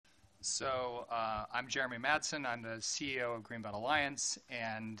So I'm Jeremy Madsen. I'm the CEO of Greenbelt Alliance,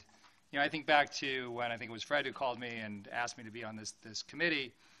 and I think back to when I think it was Fred who called me and asked me to be on this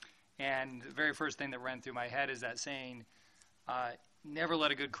committee, and the very first thing that ran through my head is that saying, "Never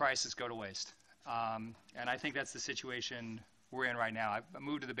let a good crisis go to waste." And I think that's the situation we're in right now. I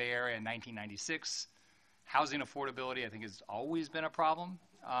moved to the Bay Area in 1996. Housing affordability, I think, has always been a problem,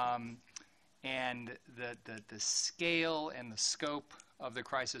 and the scale and the scope of the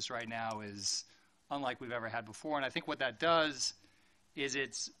crisis right now is unlike we've ever had before. And I think what that does is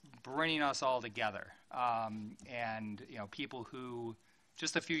it's bringing us all together. And people who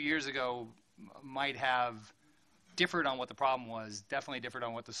just a few years ago might have differed on what the problem was, definitely differed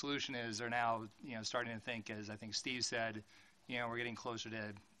on what the solution is, are now starting to think, as I think Steve said, we're getting closer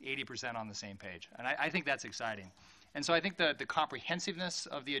to 80% on the same page. And I think that's exciting. And so I think the comprehensiveness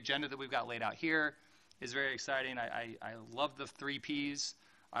of the agenda that we've got laid out here is very exciting. I love the 3 Ps.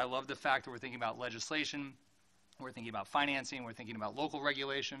 I love the fact that we're thinking about legislation, we're thinking about financing, we're thinking about local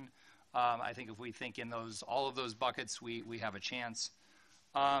regulation. I think if we think in all of those buckets, we have a chance.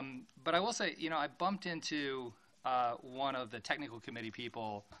 But I will say, I bumped into one of the technical committee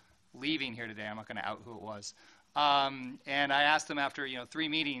people leaving here today. I'm not going to out who it was. And I asked them after 3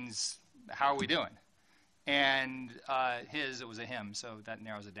 meetings, how are we doing? And it was a him, so that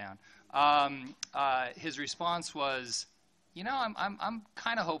narrows it down. His response was, I'm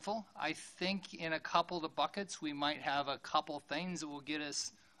kind of hopeful. I think in a couple of the buckets, we might have a couple things that will get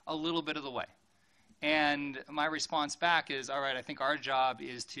us a little bit of the way. And my response back is, all right, I think our job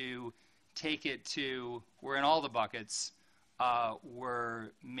is to take it to, we're in all the buckets,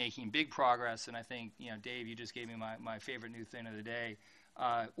 we're making big progress, and I think, Dave, you just gave me my favorite new thing of the day,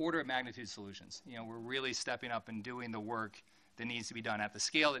 order of magnitude solutions. We're really stepping up and doing the work that needs to be done at the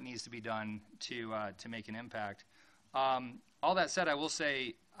scale that needs to be done to make an impact. All that said, I will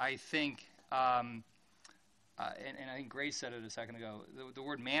say, I think, and I think Grace said it a second ago, the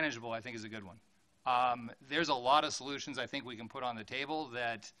word manageable, I think, is a good one. There's a lot of solutions I think we can put on the table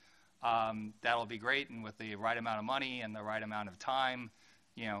that that'll be great, and with the right amount of money and the right amount of time,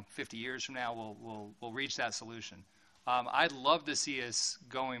 50 years from now, we'll reach that solution. I'd love to see us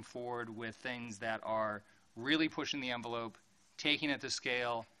going forward with things that are really pushing the envelope, taking it to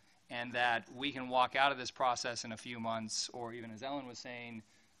scale, and that we can walk out of this process in a few months, or even as Ellen was saying,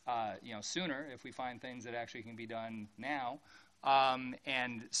 sooner if we find things that actually can be done now,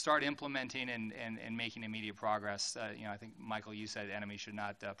 and start implementing and making immediate progress. I think, Michael, you said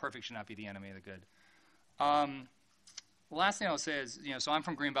perfect should not be the enemy of the good. The last thing I'll say is, so I'm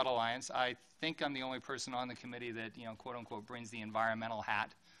from Greenbelt Alliance. I think I'm the only person on the committee that, quote unquote, brings the environmental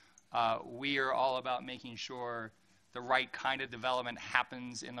hat. We are all about making sure the right kind of development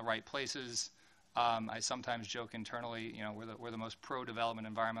happens in the right places. I sometimes joke internally, we're the most pro-development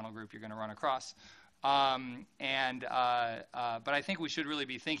environmental group you're going to run across. But I think we should really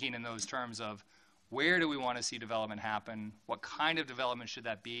be thinking in those terms of where do we want to see development happen? What kind of development should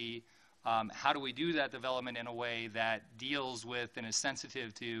that be? How do we do that development in a way that deals with and is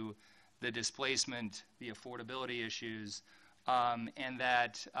sensitive to the displacement, the affordability issues, and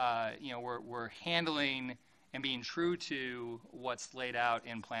that we're handling and being true to what's laid out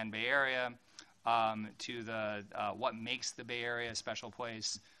in Plan Bay Area, to the what makes the Bay Area a special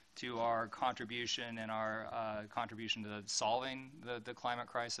place, to our contribution and our contribution to solving the climate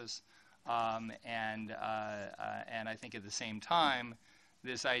crisis, and I think at the same time,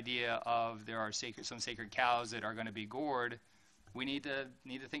 this idea of there are some sacred cows that are going to be gored. We need to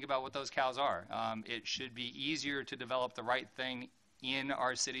think about what those cows are. It should be easier to develop the right thing in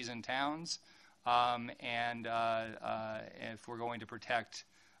our cities and towns, and if we're going to protect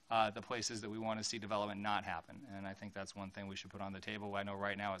the places that we want to see development not happen. And I think that's one thing we should put on the table. I know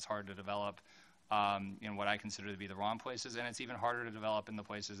right now it's hard to develop in what I consider to be the wrong places, and it's even harder to develop in the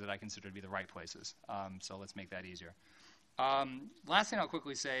places that I consider to be the right places. So let's make that easier. Last thing I'll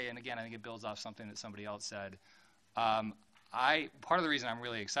quickly say, and again, I think it builds off something that somebody else said. Part of the reason I'm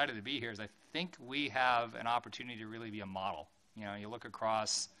really excited to be here is I think we have an opportunity to really be a model. You look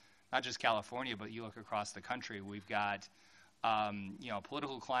across not just California, but you look across the country. We've got a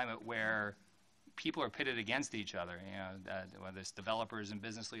political climate where people are pitted against each other. Whether it's developers and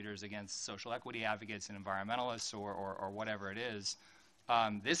business leaders against social equity advocates and environmentalists, or whatever it is.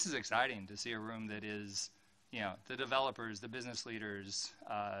 This is exciting to see a room that is the developers, the business leaders,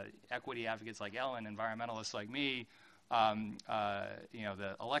 equity advocates like Ellen, environmentalists like me,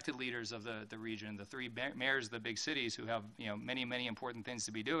 the elected leaders of the region, the 3 mayors of the big cities who have many, many important things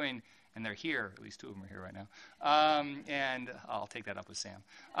to be doing, and they're here. At least 2 of them are here right now, and I'll take that up with Sam.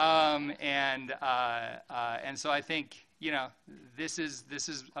 And so I think you know, this is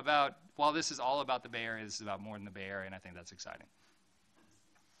about, while this is all about the Bay Area, this is about more than the Bay Area, and I think that's exciting.